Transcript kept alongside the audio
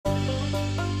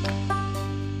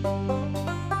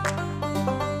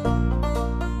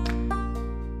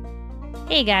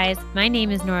Hey guys, my name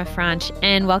is Nora Franch,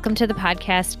 and welcome to the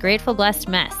podcast Grateful Blessed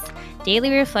Mess, daily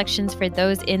reflections for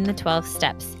those in the 12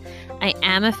 steps. I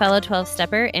am a fellow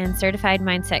 12-stepper and certified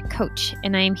mindset coach,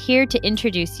 and I am here to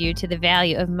introduce you to the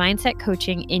value of mindset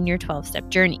coaching in your 12-step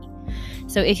journey.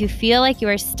 So if you feel like you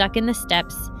are stuck in the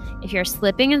steps, if you're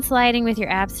slipping and sliding with your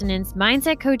abstinence,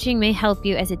 mindset coaching may help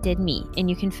you as it did me, and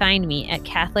you can find me at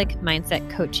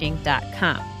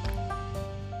CatholicMindsetCoaching.com.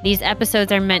 These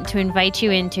episodes are meant to invite you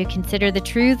in to consider the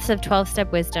truths of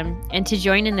 12-step wisdom and to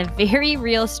join in the very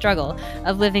real struggle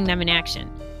of living them in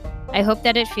action. I hope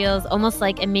that it feels almost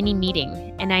like a mini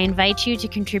meeting, and I invite you to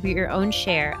contribute your own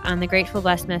share on the Grateful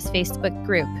Blessed Mess Facebook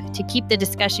group to keep the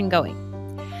discussion going.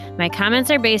 My comments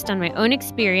are based on my own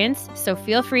experience, so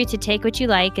feel free to take what you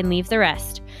like and leave the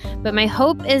rest. But my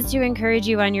hope is to encourage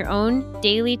you on your own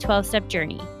daily 12-step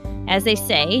journey. As they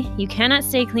say, you cannot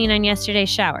stay clean on yesterday's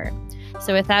shower.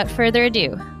 So without further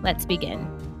ado, let's begin.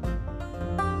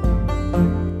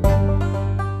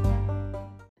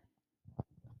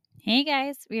 Hey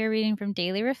guys, we are reading from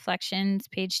Daily Reflections,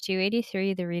 page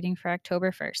 283, the reading for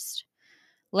October 1st.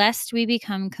 Lest we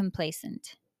become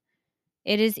complacent.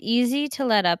 It is easy to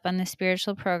let up on the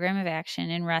spiritual program of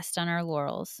action and rest on our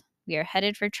laurels. We are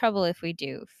headed for trouble if we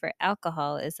do, for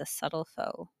alcohol is a subtle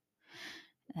foe.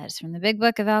 That is from the Big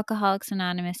Book of Alcoholics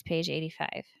Anonymous, page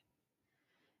 85.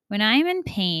 When I am in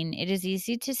pain, it is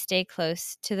easy to stay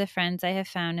close to the friends I have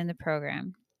found in the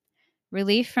program.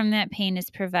 Relief from that pain is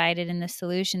provided in the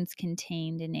solutions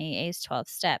contained in AA's 12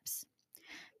 steps.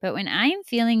 But when I am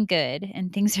feeling good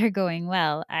and things are going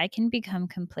well, I can become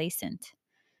complacent.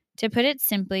 To put it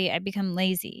simply, I become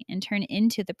lazy and turn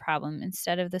into the problem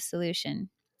instead of the solution.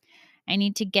 I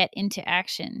need to get into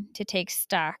action, to take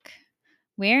stock.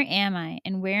 Where am I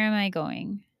and where am I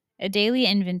going? A daily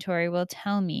inventory will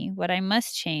tell me what I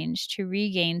must change to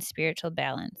regain spiritual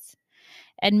balance.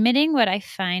 Admitting what I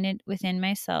find within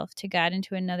myself to God and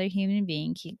to another human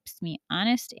being keeps me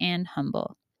honest and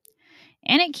humble.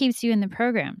 And it keeps you in the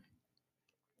program.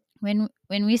 When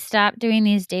we stop doing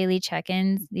these daily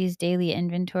check-ins, these daily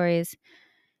inventories,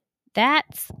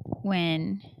 that's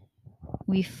when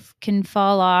we can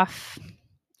fall off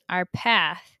our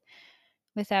path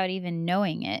without even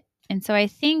knowing it. And so I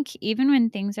think even when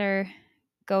things are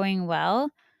going well,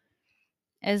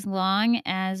 as long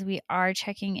as we are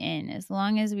checking in, as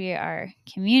long as we are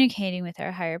communicating with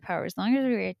our higher power, as long as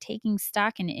we are taking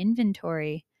stock and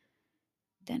inventory,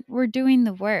 then we're doing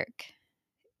the work.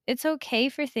 It's okay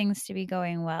for things to be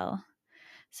going well.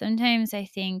 Sometimes I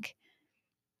think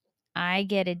I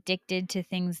get addicted to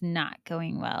things not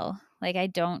going well. Like I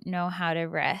don't know how to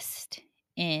rest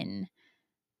in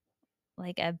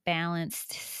like a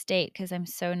balanced state because I'm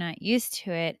so not used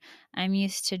to it. I'm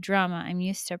used to drama. I'm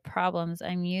used to problems.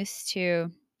 I'm used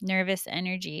to nervous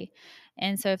energy.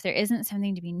 And so if there isn't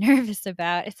something to be nervous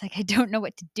about, it's like I don't know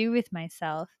what to do with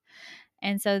myself.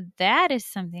 And so that is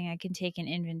something I can take an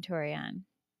inventory on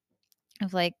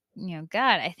of like,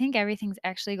 God, I think everything's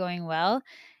actually going well.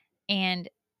 And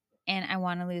I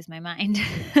want to lose my mind,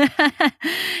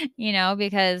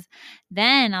 because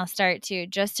then I'll start to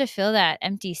fill that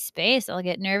empty space. I'll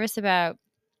get nervous about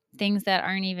things that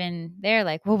aren't even there.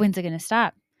 Like, well, when's it going to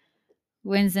stop?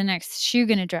 When's the next shoe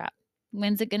going to drop?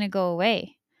 When's it going to go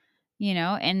away?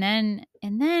 And then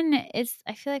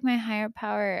I feel like my higher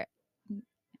power,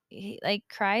 he, like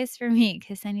cries for me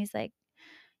because then he's like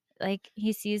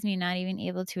he sees me not even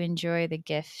able to enjoy the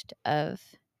gift of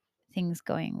things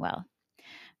going well.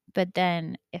 But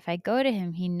then if I go to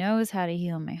him, he knows how to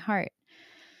heal my heart.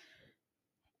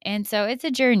 And so it's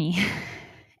a journey.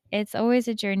 It's always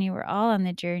a journey. We're all on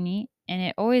the journey and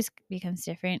it always becomes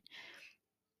different.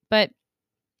 But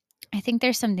I think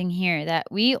there's something here that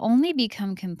we only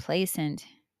become complacent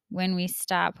when we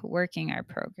stop working our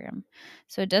program.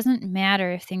 So it doesn't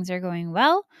matter if things are going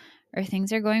well or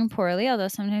things are going poorly, although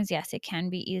sometimes, yes, it can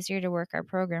be easier to work our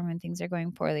program when things are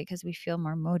going poorly because we feel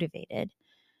more motivated.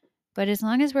 But as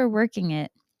long as we're working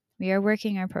it, we are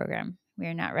working our program. We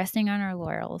are not resting on our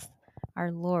laurels.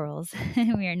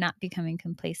 We are not becoming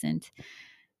complacent.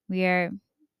 We are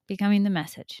becoming the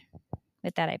message.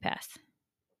 With that, I pass.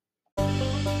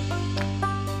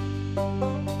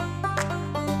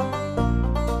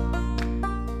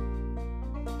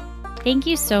 Thank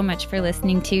you so much for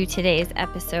listening to today's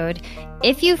episode.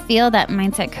 If you feel that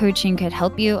mindset coaching could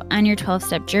help you on your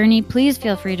 12-step journey, please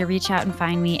feel free to reach out and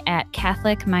find me at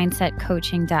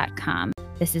CatholicMindsetCoaching.com.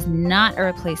 This is not a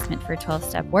replacement for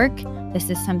 12-step work.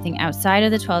 This is something outside of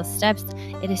the 12 steps.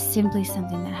 It is simply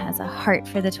something that has a heart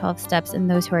for the 12 steps and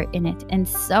those who are in it. And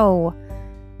so,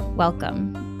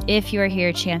 welcome. if you're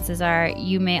here, chances are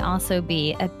you may also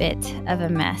be a bit of a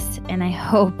mess, and I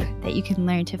hope that you can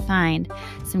learn to find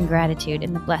some gratitude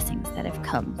in the blessings that have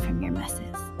come from your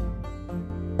messes.